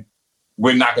 And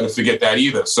we're not going to forget that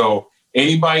either. So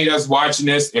anybody that's watching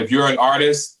this, if you're an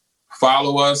artist,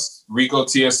 follow us, Rico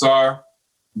TSR,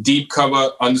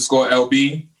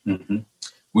 deepcover_LB. Mm-hmm.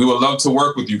 We would love to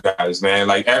work with you guys, man.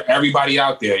 Like everybody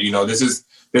out there, you know, this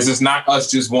is not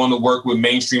us just wanting to work with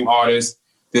mainstream artists.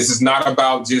 This is not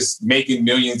about just making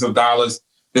millions of dollars.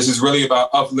 This is really about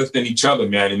uplifting each other,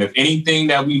 man. And if anything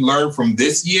that we learned from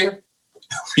this year,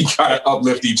 we got to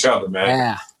uplift each other, man.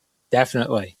 Yeah,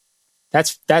 definitely.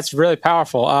 That's really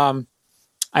powerful.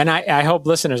 And I hope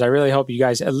listeners, I really hope you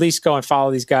guys at least go and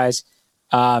follow these guys.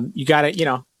 You got to, you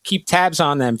know, keep tabs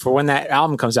on them for when that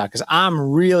album comes out. Cause I'm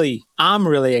really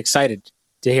excited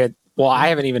to hear. Well, I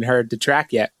haven't even heard the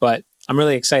track yet, but I'm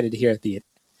really excited to hear it.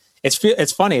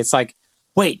 It's funny. It's like,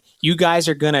 wait, you guys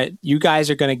are gonna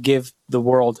give the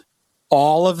world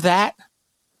all of that.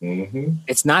 Mm-hmm.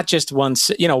 It's not just one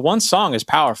song is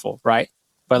powerful, right?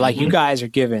 But like you guys are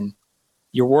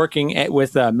you're working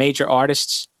with major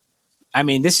artists. I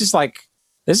mean, this is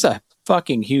a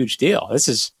fucking huge deal.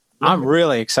 I'm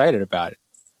really excited about it.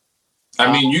 I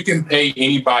mean, you can pay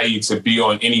anybody to be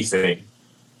on anything,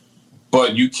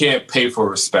 but you can't pay for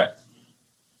respect.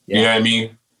 Yeah. You know what I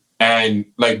mean? And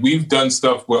like we've done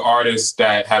stuff with artists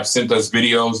that have sent us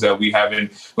videos that we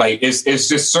haven't, like it's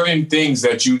just certain things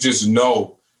that you just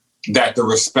know that the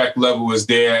respect level is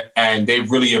there and they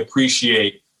really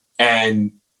appreciate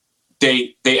and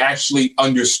they actually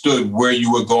understood where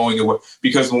you were going and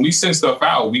because when we send stuff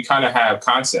out, we kind of have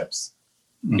concepts.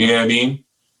 Mm-hmm. You know what I mean?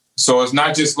 So it's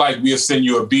not just like we'll send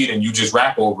you a beat and you just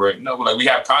rap over it. No, like we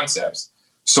have concepts.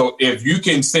 So if you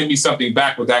can send me something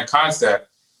back with that concept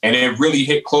and it really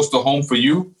hit close to home for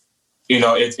you, you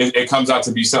know, it comes out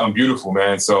to be something beautiful,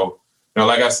 man. So, you know,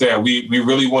 like I said, we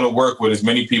really want to work with as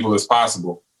many people as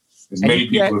possible. As many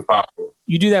people as possible.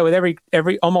 You do that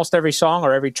with almost every song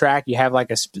or every track. You have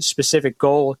like a specific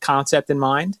goal, concept in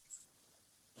mind.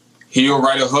 He'll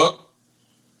write a hook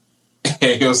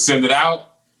and he'll send it out.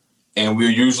 And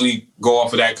we'll usually go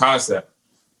off of that concept.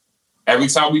 Every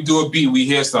time we do a beat, we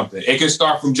hear something. It can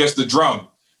start from just the drum.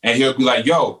 And he'll be like,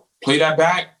 yo, play that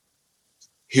back.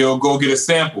 He'll go get a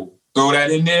sample, throw that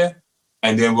in there,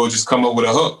 and then we'll just come up with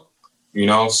a hook. You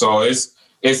know, so it's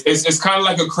kind of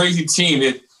like a crazy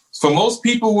team. For most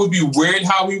people, it would be weird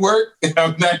how we work.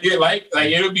 I'm not here like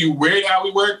it'll be weird how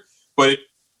we work. But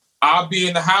I'll be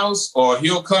in the house, or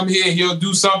he'll come here, he'll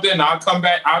do something, I'll come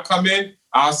back, I'll come in.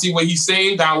 I'll see what he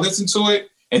saved. I'll listen to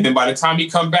it. And then by the time he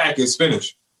come back, it's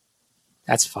finished.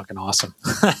 That's fucking awesome.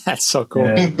 That's so cool.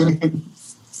 Yeah.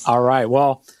 All right.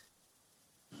 Well,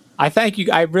 I thank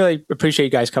you. I really appreciate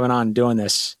you guys coming on and doing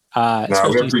this. We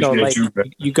appreciate you.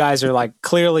 You guys are like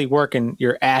clearly working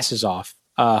your asses off.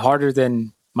 Harder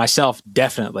than myself,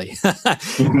 definitely.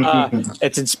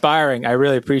 It's inspiring. I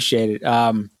really appreciate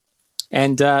it.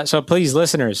 So please,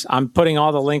 listeners, I'm putting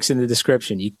all the links in the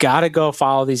description. You got to go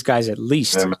follow these guys at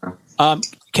least. Yeah,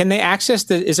 can they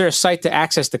access is there a site to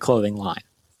access the clothing line?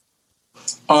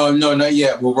 No, not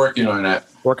yet. We're working on that.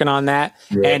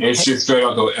 Yeah, and it's just straight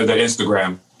on the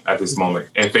Instagram at this moment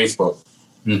and Facebook.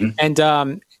 Mm-hmm.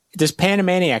 And does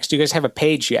Panamaniakz, do you guys have a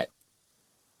page yet?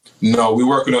 No, we're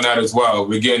working on that as well.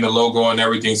 We're getting the logo and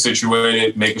everything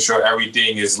situated, making sure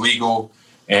everything is legal.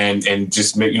 And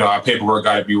just make, our paperwork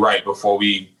got to be right before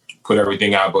we put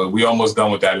everything out. But we almost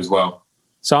done with that as well.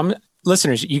 So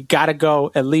listeners, you got to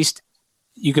go at least.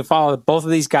 You can follow both of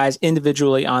these guys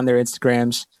individually on their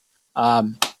Instagrams.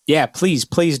 yeah, please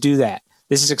do that.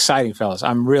 This is exciting, fellas.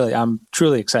 I'm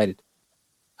truly excited.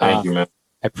 Thank you, man.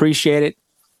 I appreciate it.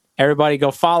 Everybody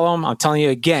go follow him. I'm telling you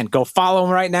again, go follow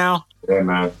him right now. Yeah,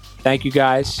 man. Thank you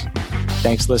guys.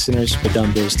 Thanks, listeners, for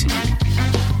Dumb Biz to you.